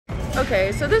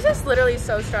Okay, so this is literally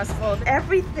so stressful.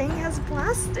 Everything has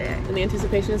plastic. And the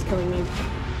anticipation is killing me.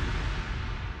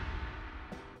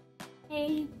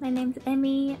 Hey, my name's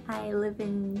Emmy. I live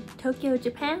in Tokyo,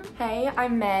 Japan. Hey,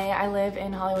 I'm May. I live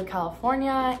in Hollywood,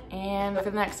 California, and for the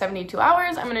next 72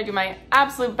 hours, I'm gonna do my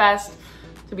absolute best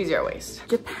to be zero waste.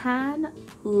 Japan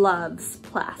loves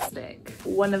plastic.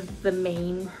 One of the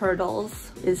main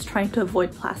hurdles is trying to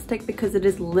avoid plastic because it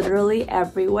is literally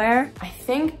everywhere. I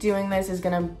think doing this is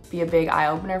gonna be a big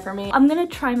eye-opener for me. I'm gonna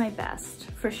try my best,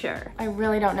 for sure. I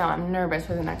really don't know. I'm nervous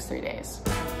for the next 3 days.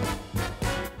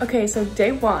 Okay, so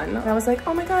day one, I was like,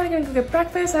 oh my God, I'm gonna go get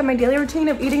breakfast. I have my daily routine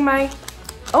of eating my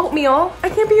oatmeal. I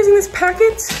can't be using this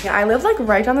packet. Yeah, I live like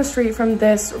right down the street from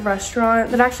this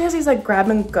restaurant that actually has these like grab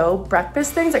and go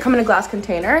breakfast things that come in a glass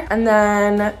container and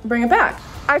then bring it back.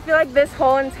 I feel like this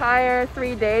whole entire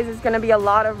 3 days is gonna be a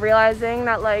lot of realizing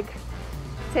that like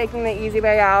taking the easy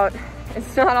way out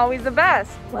is not always the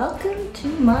best. Welcome to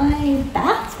my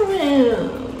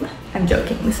bathroom. I'm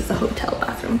joking, this is a hotel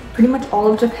bathroom. Pretty much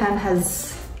all of Japan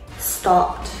has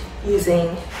stopped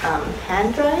using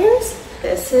hand dryers.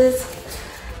 This is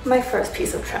my first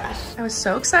piece of trash. I was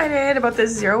so excited about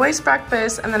this zero waste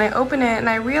breakfast, and then I open it and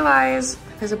I realize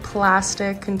there's a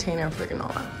plastic container for the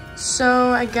granola.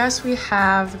 So I guess we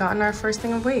have gotten our first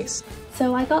thing of waste.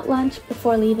 So I got lunch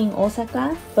before leaving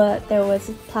Osaka, but there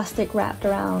was plastic wrapped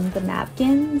around the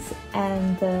napkins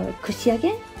and the kushiage.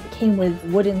 It came with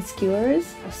wooden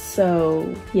skewers.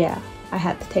 So yeah, I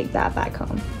had to take that back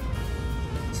home.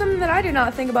 Something that I did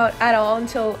not think about at all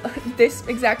until this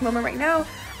exact moment right now.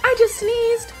 I just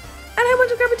sneezed and I went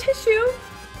to grab a tissue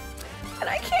and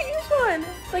I can't use one.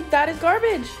 Like, that is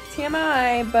garbage.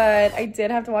 TMI, but I did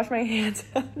have to wash my hands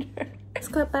after.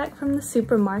 Just got back from the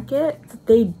supermarket.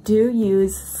 They do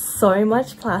use so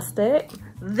much plastic.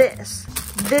 This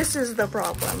is the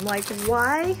problem. Like,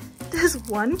 why does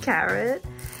one carrot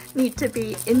need to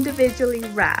be individually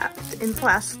wrapped in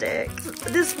plastic?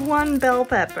 This one bell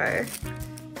pepper.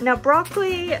 Now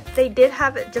broccoli, they did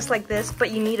have it just like this,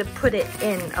 but you need to put it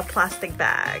in a plastic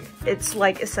bag. It's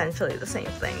like essentially the same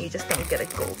thing, you just don't get a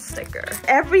gold sticker.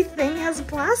 Everything has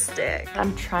plastic.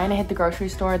 I'm trying to hit the grocery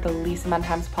store the least amount of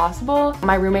times possible.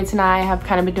 My roommates and I have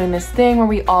kind of been doing this thing where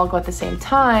we all go at the same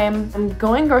time. I'm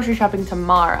going grocery shopping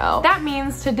tomorrow. That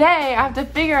means today I have to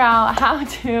figure out how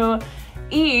to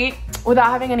eat without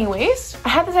having any waste. I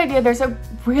had this idea, there's a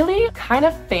really kind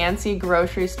of fancy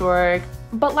grocery store,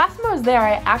 but last time I was there,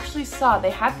 I actually saw they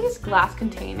have these glass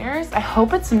containers. I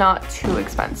hope it's not too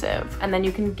expensive. And then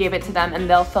you can give it to them and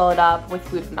they'll fill it up with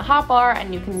food from the hot bar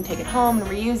and you can take it home and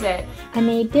reuse it. I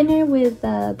made dinner with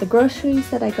the groceries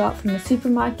that I got from the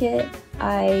supermarket.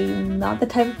 I'm not the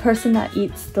type of person that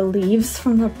eats the leaves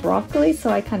from the broccoli, so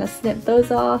I kind of snip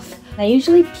those off. I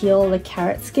usually peel the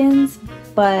carrot skins,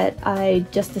 but I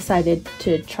just decided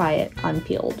to try it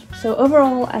unpeeled. So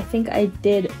overall, I think I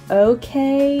did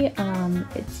okay.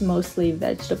 It's mostly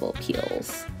vegetable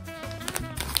peels.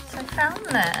 So I found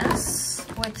this,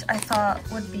 which I thought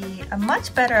would be a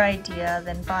much better idea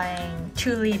than buying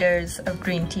 2 liters of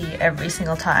green tea every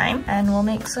single time. And we'll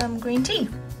make some green tea.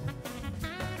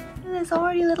 There's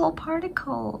already little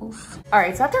particles. All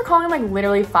right, so after calling like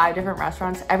literally 5 different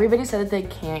restaurants, everybody said that they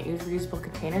can't use reusable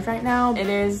containers right now. It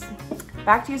is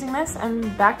back to using this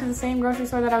and back to the same grocery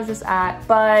store that I was just at,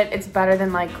 but it's better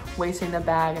than like wasting the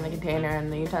bag and the container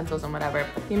and the utensils and whatever.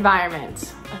 The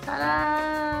environment.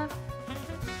 Ta-da!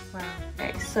 Wow.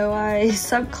 Okay, so I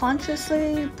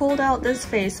subconsciously pulled out this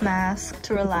face mask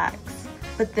to relax,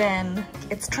 but then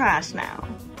it's trash now.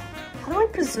 How do I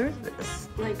preserve this?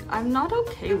 Like, I'm not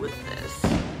okay with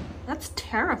this. That's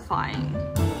terrifying.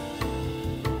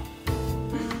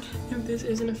 If this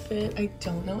isn't a fit, I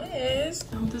don't know what is.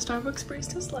 I hope the Starbucks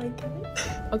baristas like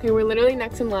it. Okay, we're literally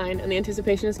next in line and the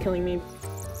anticipation is killing me.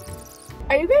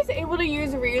 Are you guys able to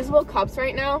use reusable cups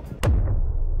right now?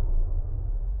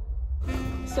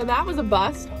 So that was a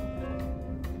bust.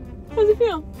 How does it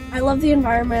feel? I love the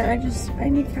environment, I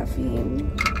need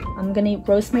caffeine. I'm gonna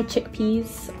roast my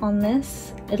chickpeas on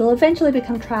this. It'll eventually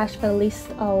become trash, but at least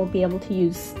I'll be able to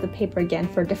use the paper again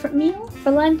for a different meal.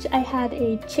 For lunch, I had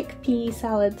a chickpea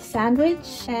salad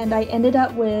sandwich, and I ended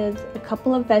up with a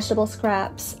couple of vegetable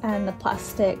scraps and the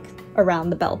plastic around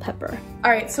the bell pepper. All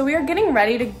right, so we are getting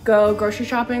ready to go grocery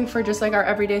shopping for just like our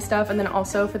everyday stuff, and then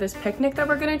also for this picnic that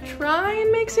we're gonna try and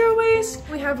make zero waste.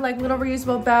 We have like little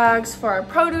reusable bags for our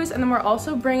produce, and then we're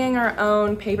also bringing our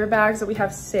own paper bags that we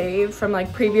have saved from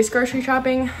like previous grocery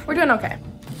shopping. We're doing okay.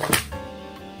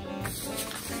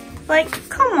 Like,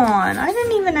 come on, I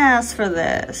didn't even ask for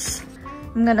this.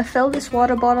 I'm gonna fill this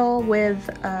water bottle with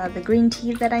the green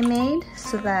tea that I made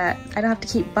so that I don't have to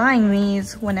keep buying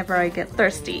these whenever I get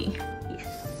thirsty.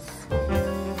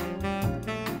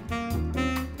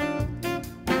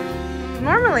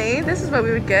 Normally, this is what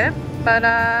we would get, but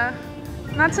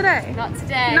not today. Not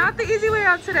today. Not the easy way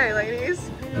out today, ladies.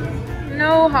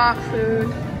 No hot food.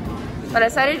 What I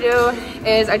decided to do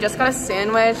is I just got a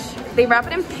sandwich. They wrap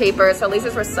it in paper, so at least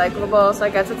it's recyclable. So I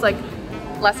guess it's like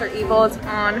lesser evil. It's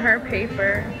on her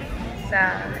paper.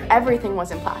 Sad. Everything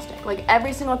was in plastic. Like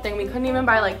every single thing. We couldn't even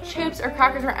buy like chips or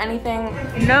crackers or anything.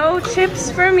 No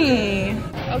chips for me.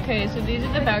 Okay, so these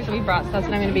are the bags that we brought, so that's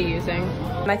what I'm gonna be using.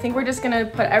 And I think we're just gonna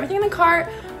put everything in the cart,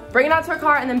 bring it out to our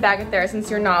car, and then bag it there since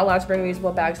you're not allowed to bring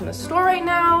reusable bags in the store right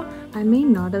now. I may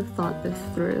not have thought this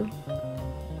through.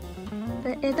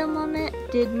 The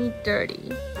edamame did me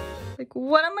dirty. Like,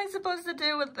 what am I supposed to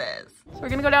do with this? So we're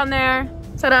gonna go down there,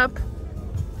 set up,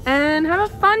 and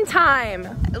have a fun time.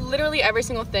 Literally every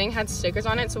single thing had stickers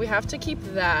on it, so we have to keep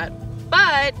that.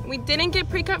 But we didn't get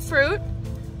pre-cut fruit.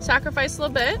 Sacrificed a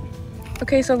little bit.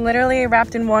 Okay, so literally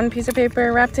wrapped in one piece of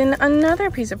paper, wrapped in another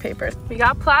piece of paper. We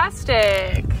got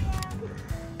plastic.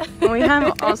 And we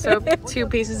have also 2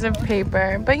 pieces of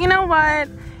paper. But you know what?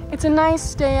 It's a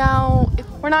nice day out.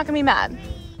 We're not gonna be mad.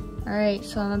 Alright,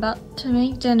 so I'm about to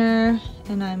make dinner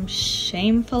and I'm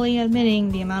shamefully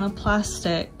admitting the amount of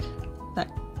plastic that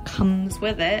comes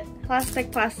with it.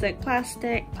 Plastic, plastic,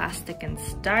 plastic, plastic and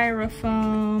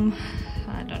styrofoam.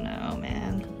 I don't know,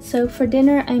 man. So for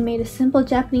dinner, I made a simple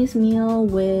Japanese meal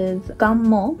with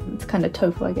gammo. It's kind of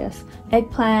tofu, I guess.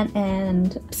 Eggplant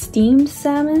and steamed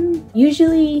salmon.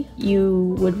 Usually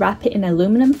you would wrap it in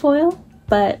aluminum foil,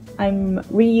 but I'm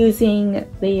reusing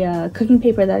the cooking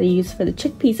paper that I used for the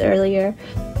chickpeas earlier.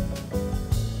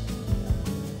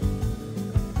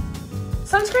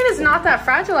 Sunscreen is not that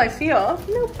fragile, I feel.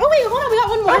 Nope. Oh wait, hold on, we got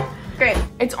one more. Oh, great.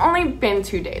 It's only been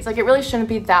 2 days. Like, it really shouldn't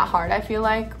be that hard, I feel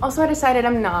like. Also, I decided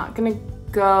I'm not gonna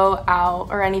go out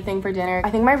or anything for dinner. I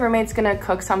think my roommate's gonna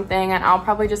cook something and I'll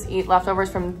probably just eat leftovers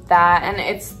from that, and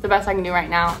it's the best I can do right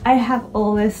now. I have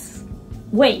all this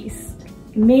waste.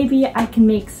 Maybe I can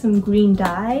make some green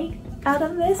dye out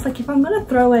of this. Like, if I'm gonna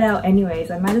throw it out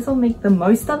anyways, I might as well make the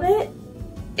most of it.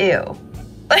 Ew.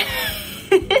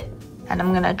 And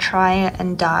I'm gonna try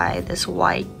and dye this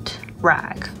white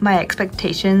rag. My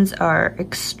expectations are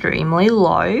extremely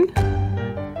low.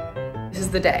 This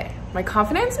is the day. My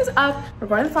confidence is up. We're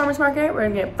going to the farmer's market. We're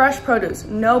gonna get fresh produce,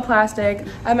 no plastic.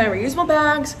 I have my reusable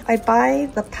bags. I buy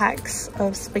the packs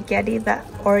of spaghetti that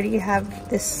already have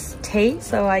this tape,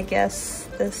 so I guess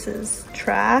this is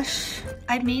trash.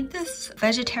 I made this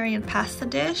vegetarian pasta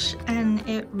dish and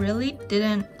it really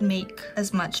didn't make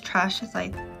as much trash as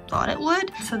I thought it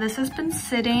would. So this has been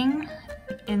sitting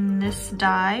in this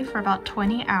dye for about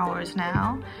 20 hours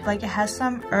now. Like, it has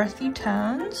some earthy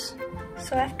tones.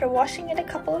 So after washing it a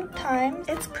couple of times,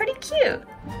 it's pretty cute.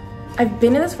 I've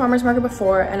been to this farmer's market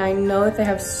before and I know that they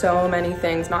have so many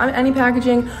things. Not any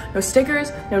packaging, no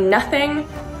stickers, no nothing.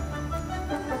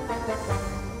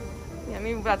 Yeah,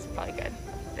 maybe that's probably good.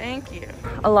 Thank you.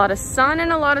 A lot of sun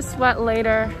and a lot of sweat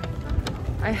later.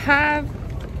 I have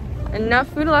enough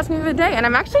food to last me for the day and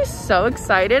I'm actually so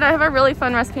excited. I have a really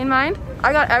fun recipe in mind.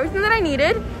 I got everything that I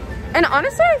needed. And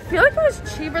honestly, I feel like it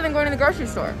was cheaper than going to the grocery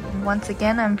store. Once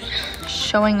again, I'm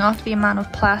showing off the amount of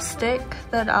plastic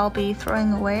that I'll be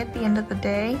throwing away at the end of the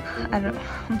day.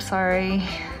 I'm sorry.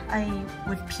 I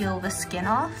would peel the skin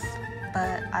off,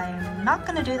 but I'm not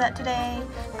gonna do that today.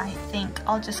 I think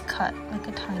I'll just cut like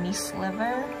a tiny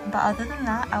sliver. But other than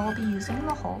that, I will be using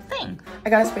the whole thing. I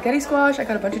got a spaghetti squash. I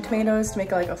got a bunch of tomatoes to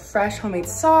make like a fresh homemade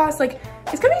sauce. Like,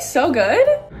 it's gonna be so good.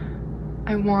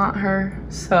 I want her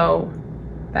so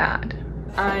bad.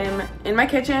 I'm in my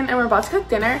kitchen and we're about to cook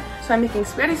dinner. So I'm making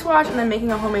spaghetti squash and then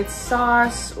making a homemade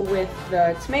sauce with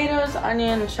the tomatoes,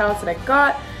 onion, and shallots that I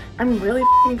got. I'm really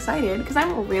excited because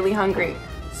I'm really hungry.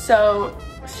 So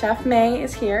Chef May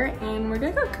is here and we're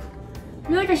gonna cook. I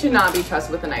feel like I should not be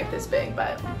trusted with a knife this big,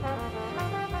 but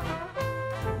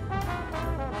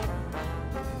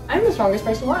I'm the strongest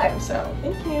person alive, so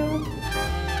thank you.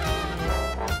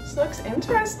 This looks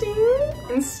interesting.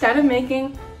 Instead of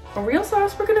making a real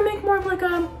sauce, we're gonna make more of like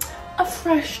a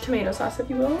fresh tomato sauce, if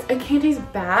you will. It can't taste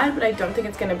bad, but I don't think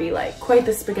it's gonna be like quite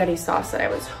the spaghetti sauce that I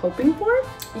was hoping for.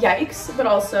 Yikes, but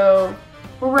also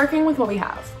we're working with what we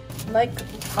have. Like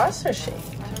pasta shaped.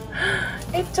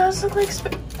 It does look like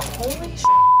holy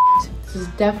shit. This is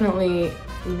definitely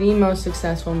the most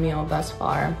successful meal thus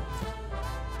far.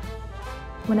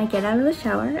 When I get out of the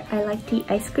shower, I like to eat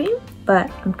ice cream, but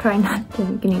I'm trying not to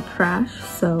make any trash,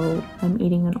 so I'm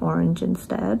eating an orange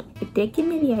instead. It did give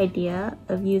me the idea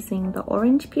of using the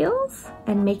orange peels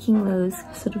and making those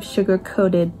sort of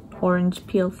sugar-coated orange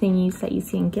peel thingies that you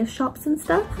see in gift shops and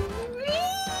stuff.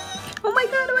 Oh my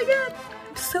god,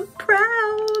 I'm so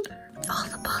proud! All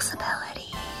the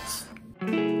possibilities.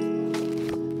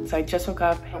 So I just woke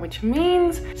up, which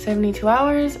means 72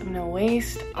 hours of no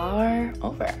waste are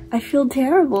over. I feel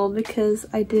terrible because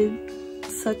I did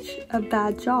such a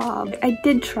bad job. I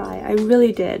did try, I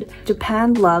really did.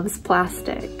 Japan loves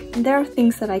plastic. There are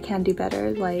things that I can do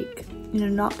better, like, you know,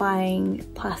 not buying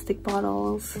plastic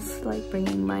bottles, like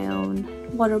bringing my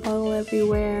own water bottle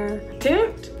everywhere.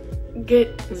 Didn't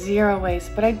get zero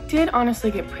waste, but I did honestly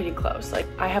get pretty close. Like,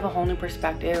 I have a whole new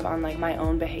perspective on like my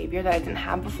own behavior that I didn't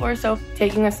have before. So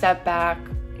taking a step back,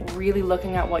 really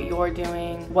looking at what you're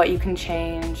doing, what you can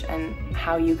change, and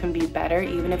how you can be better,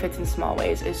 even if it's in small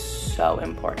ways, is so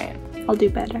important. I'll do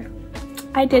better.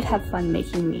 I did have fun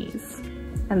making these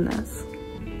and this,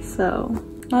 so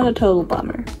not a total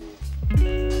bummer.